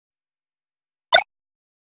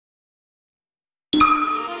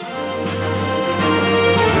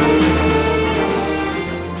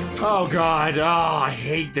Oh god, oh, I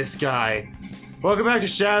hate this guy. Welcome back to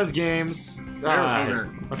Shadows Games.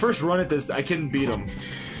 My first run at this, I couldn't beat him. I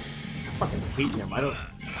fucking hate him. I don't.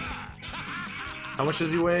 How much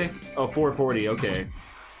does he weigh? Oh, 440. Okay.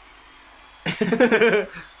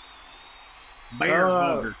 Bear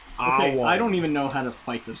hugger. Okay, I don't even know how to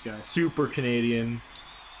fight this guy. Super Canadian.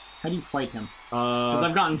 How do you fight him? Because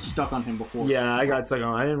I've gotten stuck on him before. Yeah, I got stuck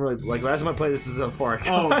on. I didn't really like last time I played this is a far.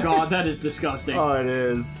 Oh god, that is disgusting. Oh, it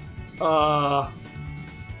is. The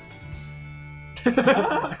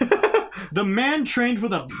man trained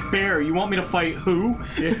with a bear. You want me to fight who? What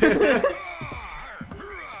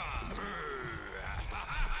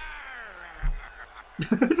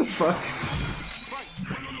the fuck?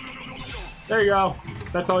 There you go.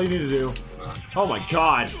 That's all you need to do. Oh my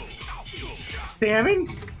god. Salmon?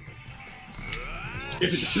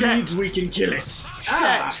 If it feeds, we can kill it.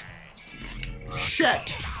 Shit.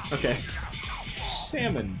 Shit. Okay.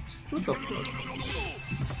 Salmon. Just what the fuck?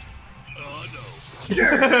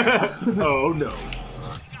 Oh no.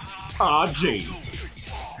 Aw, jeez.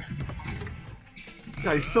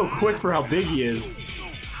 God, he's so quick for how big he is.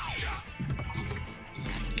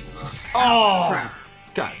 Oh! Crap.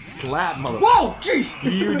 Got slapped, motherfucker. Whoa! Jeez!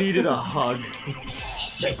 You needed a hug.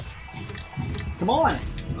 Shit. Come on.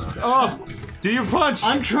 Oh! Do your punch!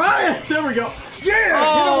 I'm trying! There we go. Yeah! Oh!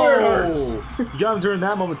 Hit him where it hurts. You got him during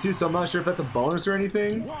that moment too, so I'm not sure if that's a bonus or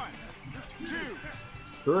anything. 1, 2,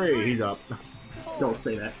 3, he's up. Don't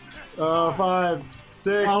say that. 5,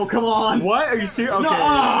 6. Oh, come on! What? Are you serious? Okay. No!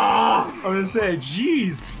 Ah! I'm gonna say,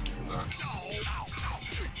 jeez.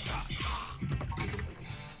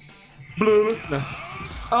 Blue. No.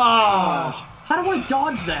 Ah! How do I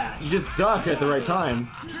dodge that? You just duck at the right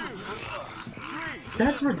time.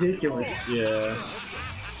 That's ridiculous. Yeah.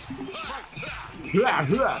 Yeah,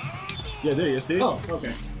 there you see? Oh,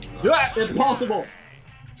 okay. Yeah. It's possible.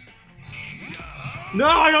 No,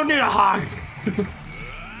 I don't need a hug!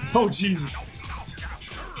 Oh, Jesus.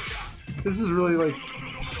 This is really like...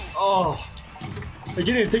 Oh.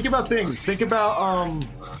 Gideon, think about things. Think about,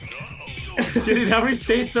 Gideon, how many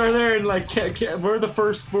states are there in, like, what were the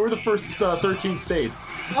first 13 states?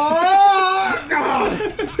 Oh,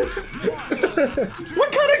 God!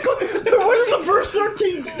 What are the first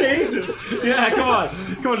 13 states? Yeah, come on.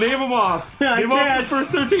 Come on, name them off. Name off the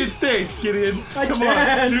first 13 states, Gideon. Come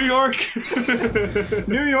on. New York.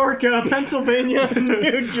 New York, Pennsylvania,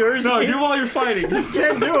 New Jersey. No, do while you're fighting. You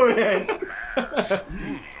can't do it.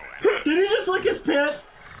 Did he just lick his pit?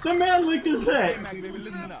 The man licked his pit. Hey, baby,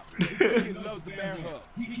 listen up. This kid loves the bear hug.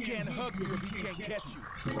 He can't hug you if he can't catch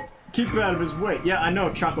you. Keep it out of his way. Yeah, I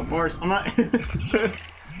know, chocolate bars. I'm not...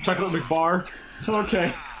 Chocolate McBar.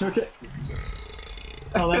 Okay, okay.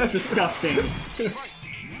 Oh, that's disgusting.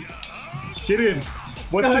 Gideon,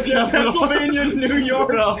 what's the capital? Pennsylvania, New York,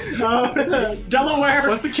 Delaware.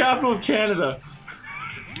 What's the capital of Canada?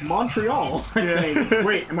 Montreal. Yeah.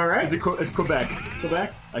 Wait, am I right? It's Quebec.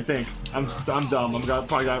 Quebec? I think. I'm dumb.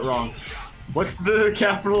 Probably got it wrong. What's the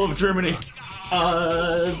capital of Germany?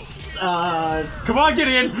 Come on,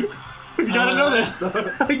 Gideon! You gotta know this.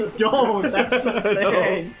 I don't. That's the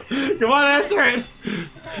thing. Come on, answer it.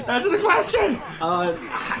 Answer the question.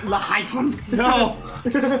 Hyphen? No.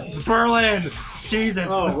 It's Berlin. Jesus.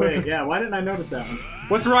 Oh wait, yeah. Why didn't I notice that one?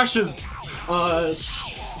 What's Russia's?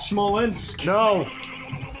 Smolensk. No.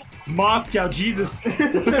 It's Moscow. Jesus.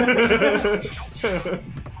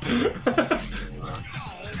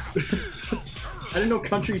 I didn't know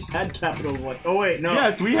countries had capitals like. Oh wait, no.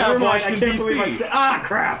 Yes, we have Washington D.C. Ah,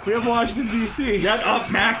 crap! We have Washington D.C. Get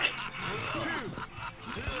up, Mac.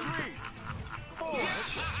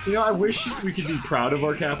 You know, I wish we could be proud of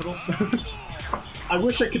our capital. I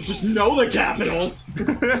wish I could just know the capitals.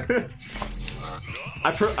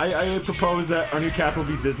 I propose that our new capital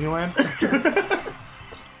be Disneyland.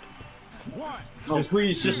 Oh,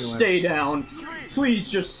 please just stay down. Please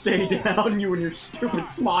just stay down, you and your stupid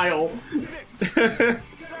smile.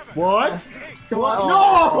 What? Come on.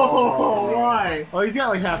 No! Why? Oh, he's got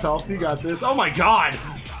like half health. You got this. Oh my god!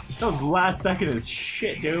 That was last second as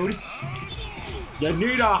shit, dude. You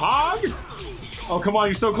need a hug? Oh, come on,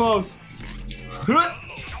 you're so close.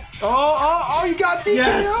 Oh, you got TKO!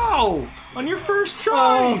 Yes. On your first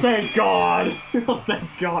try! Oh, thank God. Oh, thank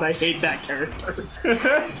God, I hate that character.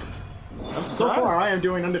 So far, I am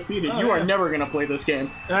doing undefeated. You are never gonna play this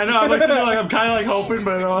game. I know. I'm like, I'm kind of like hoping,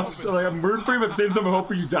 but also, like I'm rooting for you, but at the same time, I'm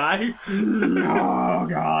hoping you die. Oh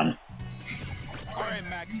God. All right,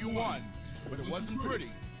 Mac, you won, but it wasn't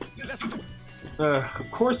pretty. Let's go.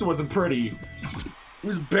 Of course, it wasn't pretty. It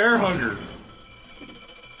was bear hunger.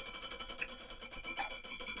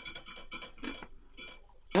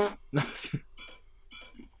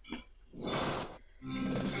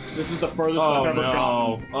 This is the furthest I've ever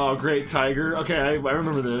gotten. Oh, great tiger. Okay, I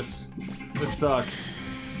remember this. This sucks.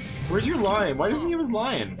 Where's your lion? Why doesn't he have his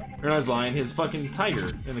lion? Or not his lion, his fucking tiger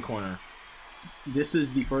in the corner. This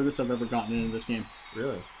is the furthest I've ever gotten into this game.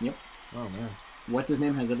 Really? Yep. Oh, man. What's his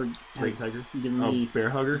name has Great tiger? given me... Bear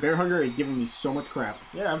hugger? Bear hugger has given me so much crap.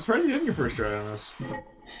 Yeah, I'm surprised you didn't your first try on this.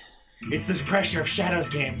 It's this pressure of Shadows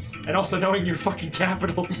games, and also knowing your fucking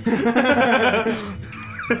capitals. He's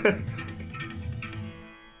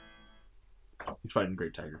fighting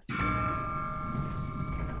Great Tiger.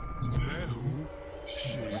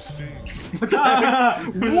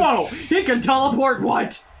 Whoa! He can teleport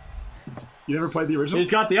what? You never played the original? He's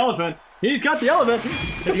got the elephant. He's got the elephant.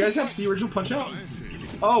 Hey, you guys have the original Punch Out?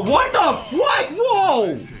 Oh, what the? What?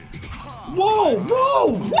 Whoa! Whoa!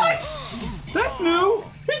 Whoa! What? That's new.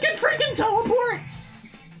 He can freaking teleport.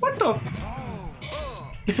 What the?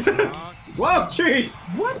 Whoa! Jeez!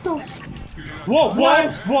 What the? Whoa!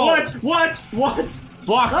 What? Whoa! What? Block!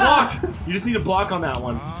 Block! You just need a block on that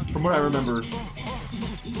one, from what I remember.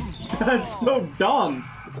 That's so dumb.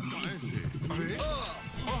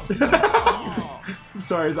 I'm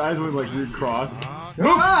sorry, his eyes went like weird cross.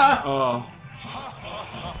 Ah! Oh.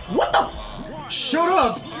 What the f— Shut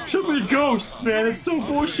up! Shut up, ghosts, man. It's so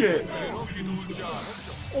bullshit.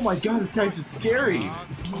 Oh my god, this guy's just scary.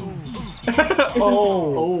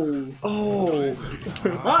 Oh.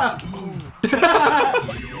 Ah!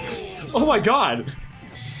 Oh my god.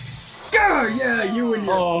 Grr, yeah, you and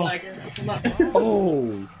your black ass.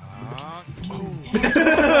 Oh.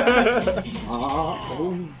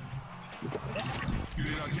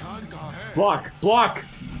 Block! Block!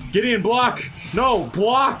 Gideon, block! No!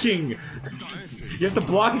 Blocking! You have to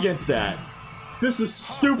block against that. This is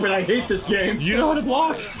stupid. I hate this game. Do you know how to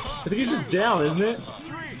block? I think it's just down, isn't it?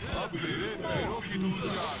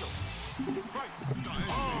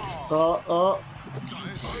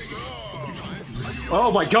 Oh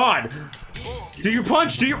my god! Do you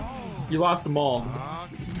punch? Do you? You lost them all.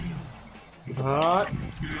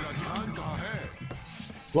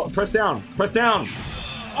 Well, press down. Press down.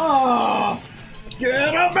 Oh!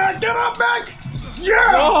 Get up back! Get up back!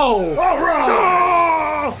 Yeah! Oh!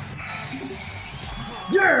 Alright!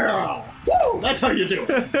 Yeah! Woo! That's how you do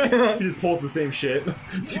it. He just pulls the same shit.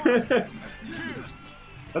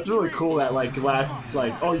 That's really cool. That like last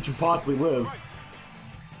oh, you can possibly live.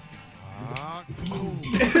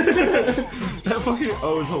 That fucking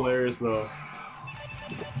O is hilarious though.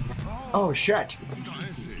 Oh shit!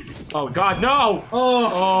 Oh god, no!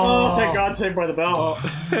 Oh, thank God, Saved by the Bell.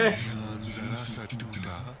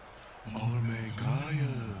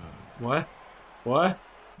 What? What?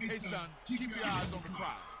 Hey son, keep your eyes on the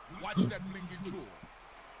prize. Watch that blinking jewel.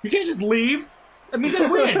 You can't just leave. That means I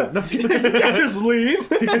win. You can't just leave.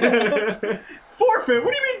 Forfeit?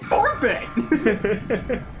 What do you mean forfeit?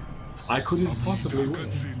 I couldn't possibly win.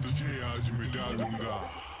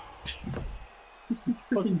 These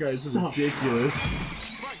fucking guys are ridiculous.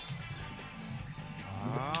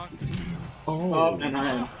 Oh, and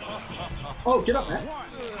I. Oh, get up, man.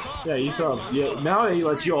 Yeah, you saw. Yeah, now he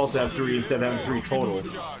lets you also have 3 instead of having 3 total.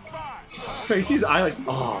 He sees I like.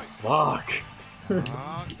 Oh fuck.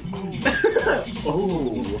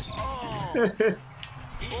 Oh.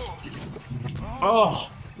 Oh.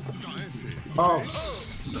 Oh.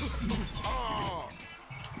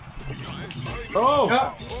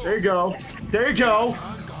 Oh. There you go. There you go.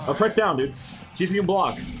 Oh, press down, dude. See if you can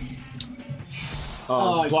block.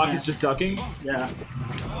 Block is just ducking. Yeah.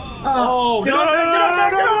 Oh, get up,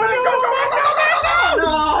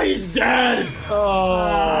 no, he's dead.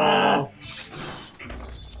 Oh.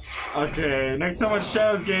 Okay, next time on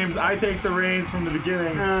Shadows games, I take the reins from the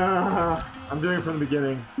beginning. I'm doing it from the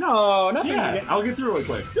beginning. No, nothing. Yeah, I'll get through it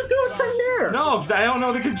quick. Just do it from here. No, because I don't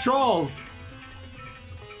know the controls.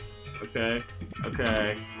 Okay.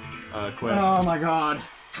 Okay. Quit. Oh my god.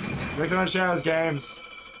 Next time on Shadows games.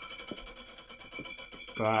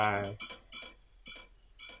 Bye.